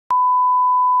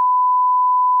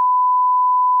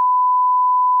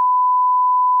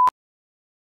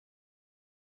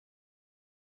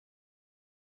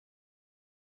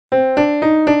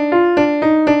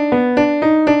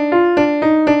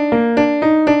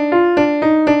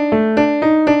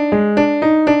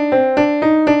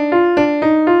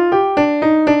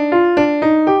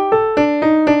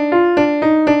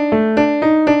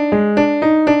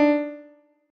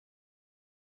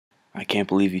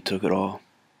believe you took it all.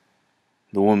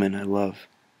 The woman I love.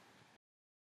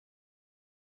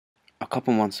 A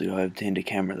couple months ago, I obtained a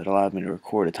camera that allowed me to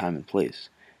record a time and place,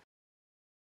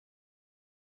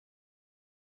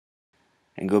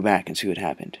 and go back and see what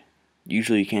happened.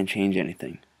 Usually you can't change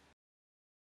anything,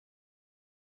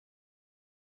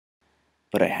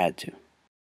 but I had to.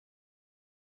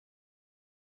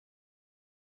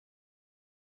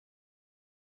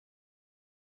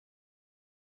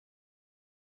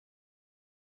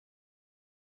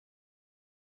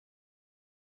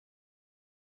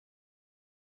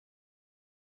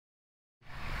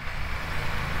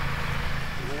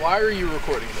 Why are you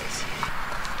recording this?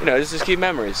 You know, just to keep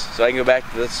memories, so I can go back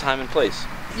to this time and place.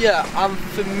 Yeah, I'm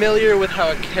familiar with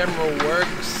how a camera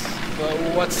works, but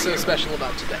what's so special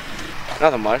about today?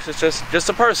 Nothing much, it's just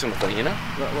a personal thing, you know?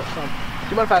 Do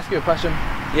you mind if I ask you a question?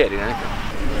 Yeah, dude, anything.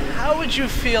 How would you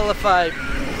feel if I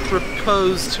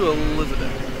proposed to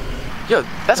Elizabeth? Yo,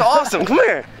 that's awesome, come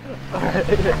here!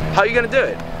 How are you gonna do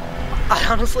it? I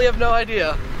honestly have no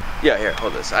idea. Yeah, here,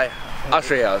 hold this. I'll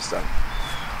show you how it's done.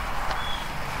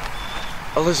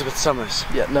 Elizabeth Summers.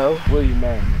 Yeah, no. Will you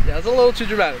marry me? Yeah, it's a little too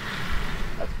dramatic.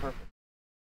 That's perfect.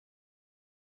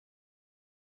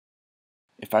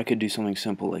 If I could do something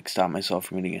simple like stop myself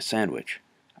from eating a sandwich,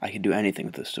 I could do anything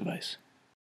with this device.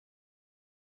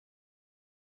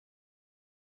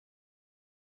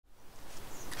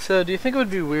 So, do you think it would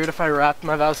be weird if I rapped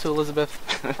my vows to Elizabeth?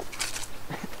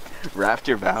 Rapped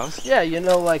your vows? Yeah, you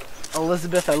know, like,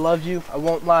 Elizabeth, I love you, I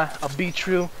won't lie, I'll be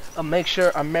true, I'll make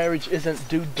sure our marriage isn't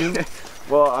doo-doo.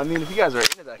 Well, I mean, if you guys are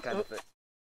into that kind of thing.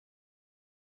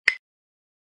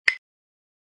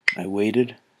 I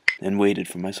waited and waited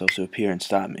for myself to appear and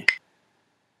stop me,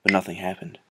 but nothing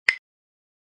happened.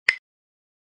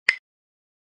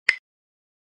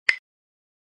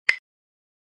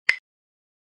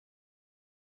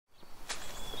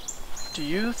 Do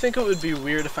you think it would be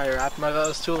weird if I rapped my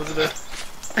vows to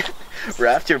Elizabeth?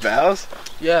 Rapped your vows?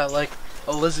 Yeah, like,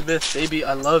 Elizabeth, baby,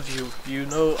 I love you. You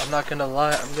know I'm not gonna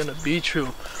lie, I'm gonna be true.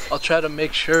 I'll try to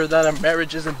make sure that our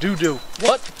marriage isn't doo-doo.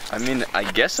 What? I mean,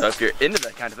 I guess so, if you're into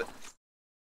that kind of thing.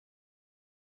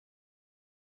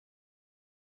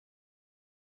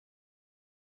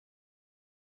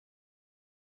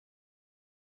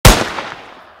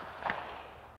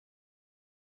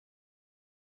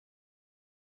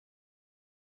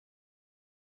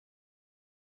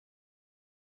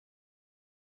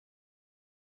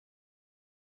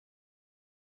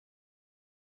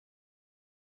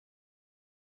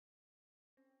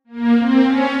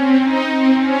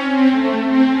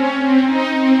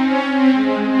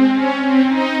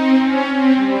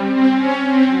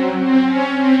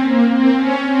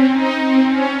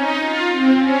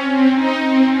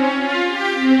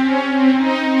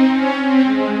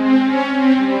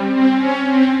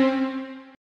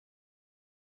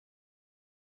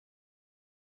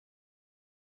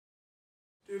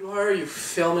 Dude, why are you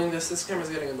filming this? This camera's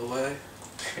getting in the way.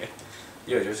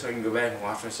 Yo, just so I can go back and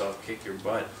watch myself kick your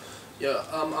butt. Yeah,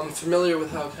 I'm familiar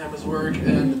with how cameras work,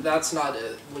 and that's not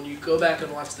it. When you go back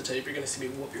and watch the tape, you're gonna see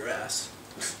me whoop your ass.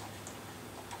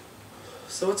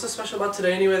 So what's so special about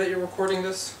today anyway that you're recording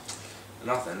this?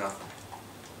 Nothing.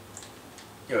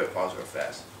 Yo, wait, pause real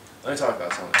fast. Let me talk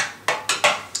about something.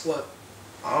 What?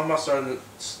 I'm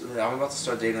about to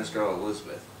start dating this girl,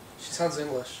 Elizabeth. She sounds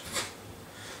English.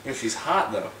 Yo, she's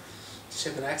hot though. Does she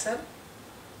have an accent?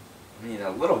 I mean,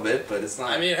 a little bit, but it's not.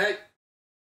 I mean, hey.